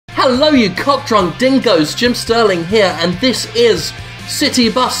Hello you cock-drunk dingoes, Jim Sterling here, and this is City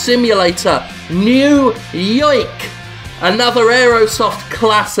Bus Simulator New Yoik! Another Aerosoft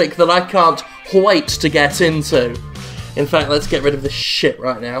classic that I can't wait to get into. In fact, let's get rid of this shit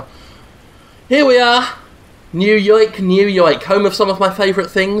right now. Here we are, New Yoik, home of some of my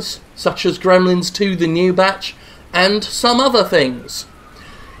favourite things, such as Gremlins 2 The New Batch, and some other things.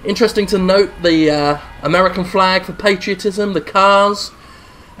 Interesting to note the American flag for patriotism, the cars,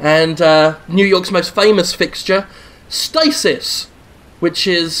 and New York's most famous fixture, stasis, which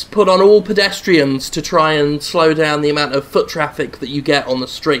is put on all pedestrians to try and slow down the amount of foot traffic that you get on the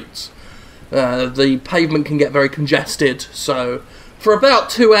streets. The pavement can get very congested, so for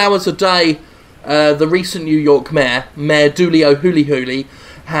about 2 hours a day, the recent New York Mayor Dooley O'Hooley,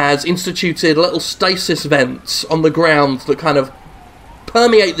 has instituted little stasis vents on the ground that kind of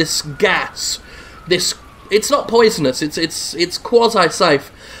permeate this gas. It's not poisonous, it's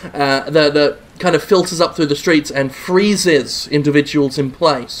quasi-safe, that kind of filters up through the streets and freezes individuals in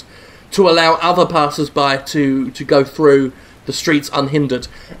place to allow other passers-by to go through the streets unhindered.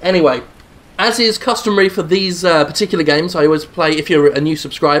 Anyway, as is customary for these particular games, I always play, if you're a new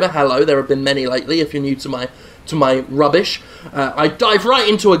subscriber, hello, there have been many lately, if you're new to my rubbish, I dive right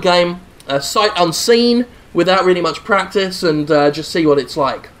into a game, sight unseen, without really much practice, and just see what it's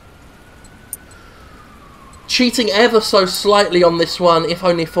like. Cheating ever so slightly on this one, if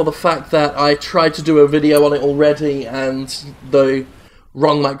only for the fact that I tried to do a video on it already, and the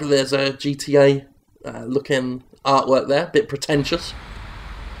wrong mic, there's a GTA looking artwork there, bit pretentious.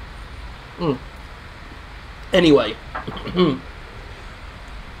 Anyway,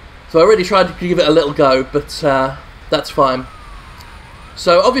 so I already tried to give it a little go, but that's fine.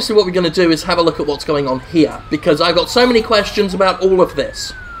 So obviously what we're going to do is have a look at what's going on here, because I've got so many questions about all of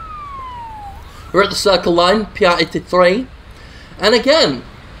this. We're at the Circle Line, Pier 83, and again,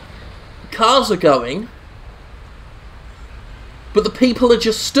 cars are going, but the people are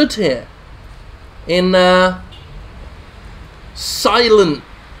just stood here in silent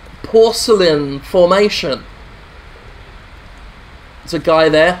porcelain formation. There's a guy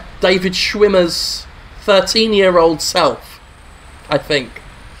there, David Schwimmer's 13-year-old self, I think.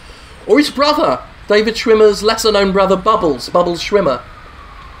 Or his brother, David Schwimmer's lesser-known brother, Bubbles Schwimmer.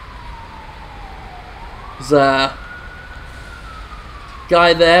 There's a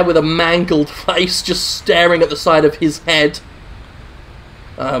guy there with a mangled face just staring at the side of his head.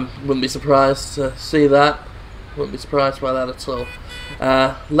 Wouldn't be surprised to see that. Wouldn't be surprised by that at all.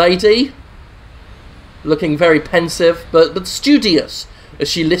 Lady, looking very pensive, but studious as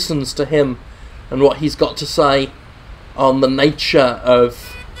she listens to him and what he's got to say on the nature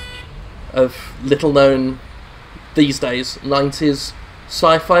of little known these days 90s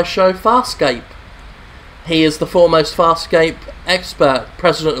sci-fi show Farscape. He is the foremost Farscape expert,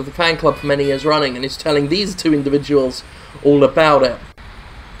 president of the fan club for many years running, and is telling these two individuals all about it.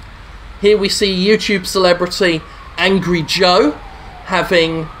 Here we see YouTube celebrity Angry Joe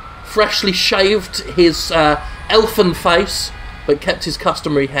having freshly shaved his elfin face, but kept his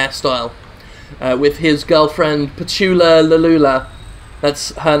customary hairstyle, with his girlfriend Petula Lalula,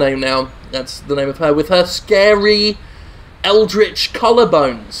 that's her name now, that's the name of her, with her scary eldritch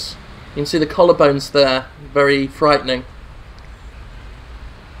collarbones. You can see the collarbones there, very frightening.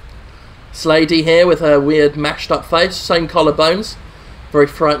 This lady here with her weird mashed up face, same collarbones, very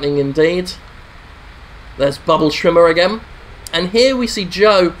frightening indeed. There's Bubble Schwimmer again. And here we see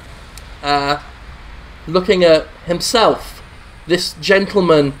Joe looking at himself. This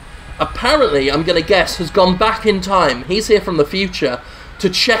gentleman, apparently, I'm going to guess, has gone back in time. He's here from the future to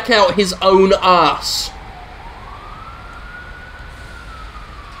check out his own arse.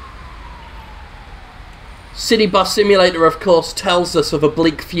 City Bus Simulator, of course, tells us of a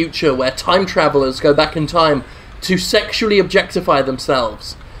bleak future where time travelers go back in time to sexually objectify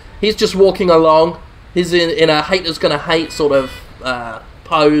themselves. He's just walking along. He's in a haters gonna hate sort of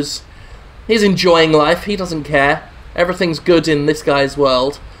pose. He's enjoying life. He doesn't care. Everything's good in this guy's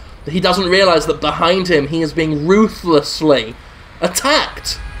world. He doesn't realise that behind him he is being ruthlessly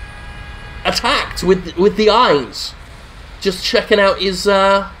attacked. Attacked with the eyes. Just checking out his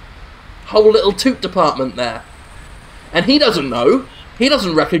whole little toot department there. And he doesn't know. He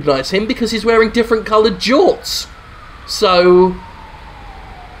doesn't recognise him because he's wearing different coloured jorts. So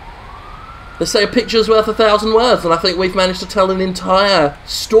they say a picture's worth 1,000 words, and I think we've managed to tell an entire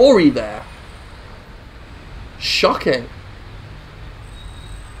story there. Shocking.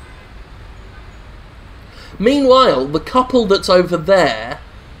 Meanwhile, the couple that's over there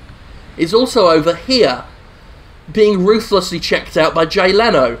is also over here, being ruthlessly checked out by Jay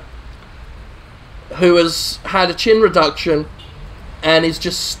Leno, who has had a chin reduction and is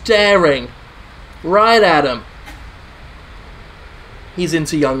just staring right at him. He's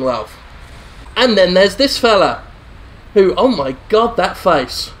into young love. And then there's this fella, who, oh my god, that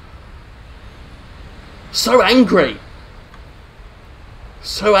face. So angry.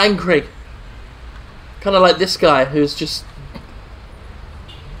 So angry. Kind of like this guy, who's just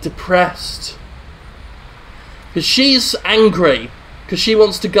depressed. Because she's angry, because she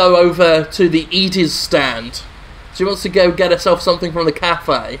wants to go over to the Edie's stand. She wants to go get herself something from the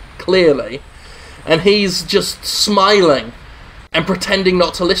cafe, clearly. And he's just smiling and pretending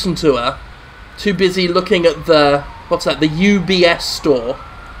not to listen to her. Too busy looking at the, what's that, the UBS store.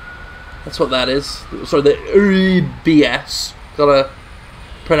 That's what that is. Sorry, the UBS. Gotta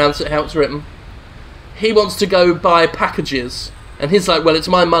pronounce it how it's written. He wants to go buy packages. And he's like, well, it's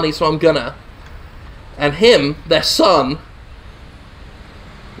my money, so I'm gonna. And him, their son,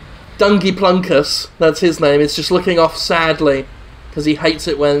 Dungy Plunkus, that's his name, is just looking off sadly because he hates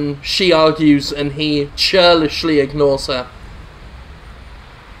it when she argues and he churlishly ignores her.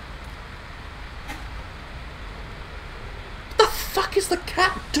 What the fuck is the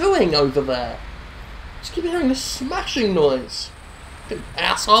cat doing over there? Just keep hearing this smashing noise. You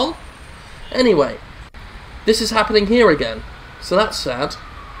asshole. Anyway, this is happening here again, so that's sad.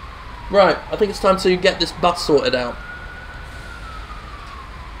 Right, I think it's time to get this bus sorted out.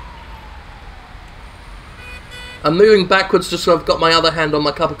 I'm moving backwards just so I've got my other hand on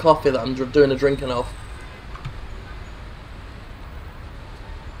my cup of coffee that I'm doing a drinking of.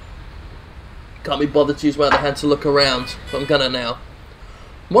 Can't be bothered to use my other hand to look around, but I'm gonna now.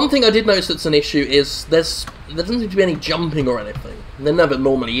 One thing I did notice that's an issue is there doesn't seem to be any jumping or anything. There never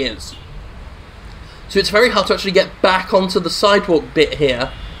normally is. So it's very hard to actually get back onto the sidewalk bit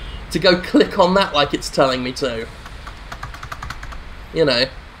here to go click on that like it's telling me to. You know.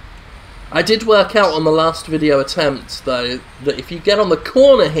 I did work out on the last video attempt, though, that if you get on the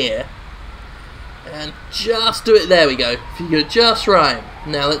corner here, and just do it, there we go, if you do it just right.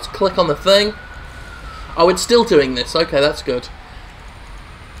 Now let's click on the thing. Oh, it's still doing this, okay, that's good.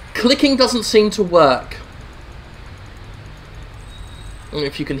 Clicking doesn't seem to work. I don't know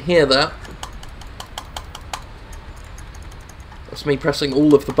if you can hear that. That's me pressing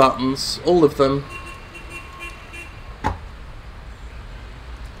all of the buttons, all of them.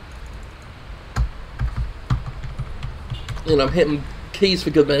 You know, I'm hitting keys for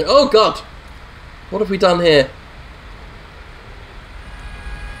good minute. Oh god! What have we done here?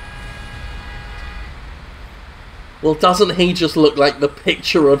 Well, doesn't he just look like the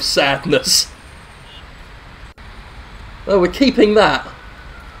picture of sadness? Oh, we're keeping that.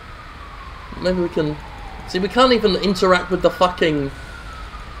 Maybe we can... See, we can't even interact with the fucking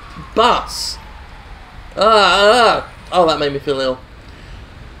bus. Oh, that made me feel ill.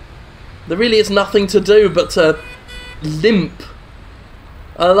 There really is nothing to do but to limp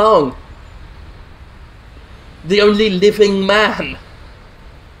along. The only living man.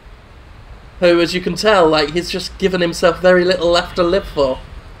 Who, as you can tell, like, he's just given himself very little left to live for.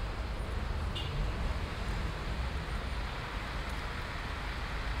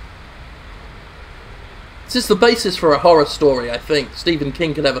 This is the basis for a horror story, I think. Stephen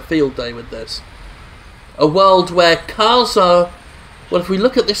King could have a field day with this. A world where cars are... Well, if we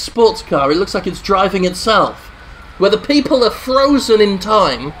look at this sports car, it looks like it's driving itself. Where the people are frozen in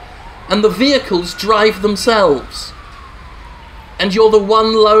time, and the vehicles drive themselves. And you're the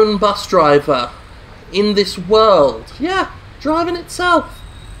one lone bus driver in this world. Yeah, driving itself.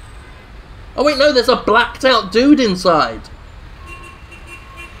 Oh wait, no, there's a blacked out dude inside.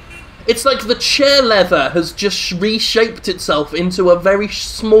 It's like the chair leather has just reshaped itself into a very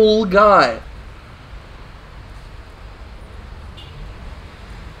small guy.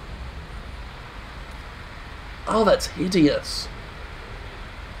 Oh, that's hideous.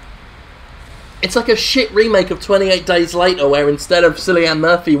 It's like a shit remake of 28 Days Later, where instead of Cillian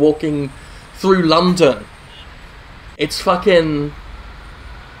Murphy walking through London, it's fucking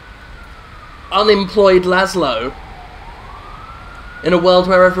unemployed Laszlo in a world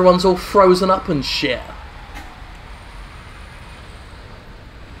where everyone's all frozen up and shit.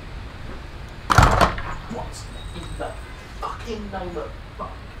 What in the fucking name of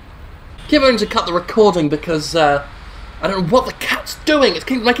fuck? Keep having to cut the recording because I don't know what the cat's doing. It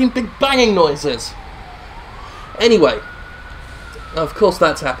keeps making big banging noises. Anyway, of course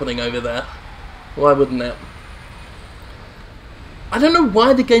that's happening over there. Why wouldn't it? I don't know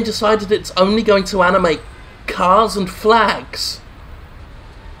why the game decided it's only going to animate cars and flags.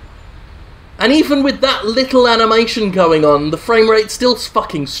 And even with that little animation going on, the frame rate's still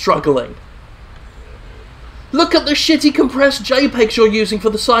fucking struggling. Look at the shitty compressed JPEGs you're using for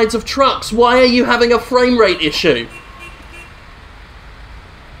the sides of trucks. Why are you having a frame rate issue?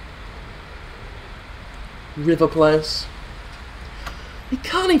 River Place. He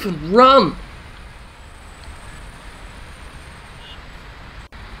can't even run.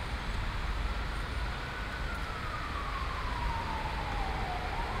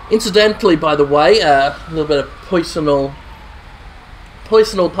 Incidentally, by the way, a little bit of poisonal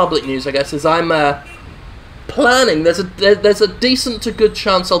public news, I guess, is I'm planning. There's a decent to good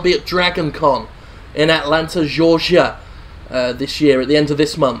chance I'll be at Dragon Con in Atlanta, Georgia, this year at the end of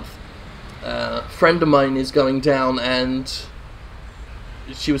this month. A friend of mine is going down, and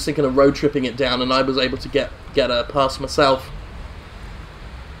she was thinking of road tripping it down, and I was able to get a pass myself.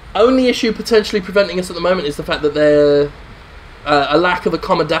 Only issue potentially preventing us at the moment is the fact that there a lack of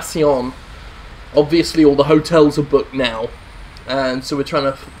accommodation. Obviously, all the hotels are booked now, and so we're trying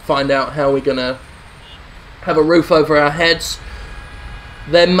to find out how we're gonna have a roof over our heads.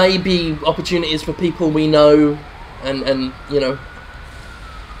 There may be opportunities for people we know, and you know,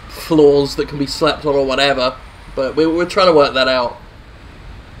 floors that can be slept on or whatever, but we're trying to work that out.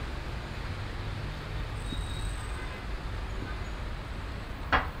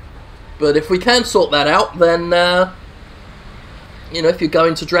 But if we can sort that out, then you know, if you're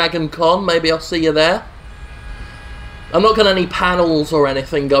going to Dragon Con, maybe I'll see you there. I'm not got any panels or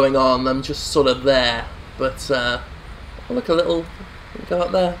anything going on, I'm just sort of there. But, look, a little, go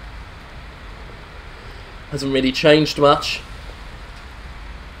up there. Hasn't really changed much.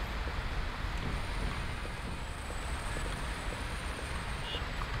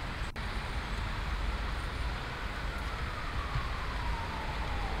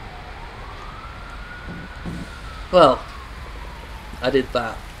 Well, I did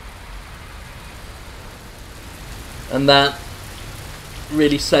that. And that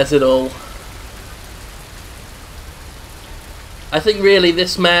really says it all. I think really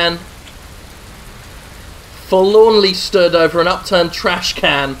this man forlornly stood over an upturned trash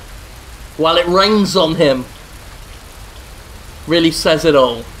can while it rains on him. Really says it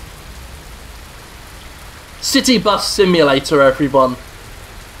all. City Bus Simulator, everyone.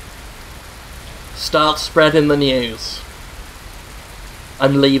 Start spreading the news.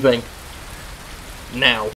 I'm leaving. Now.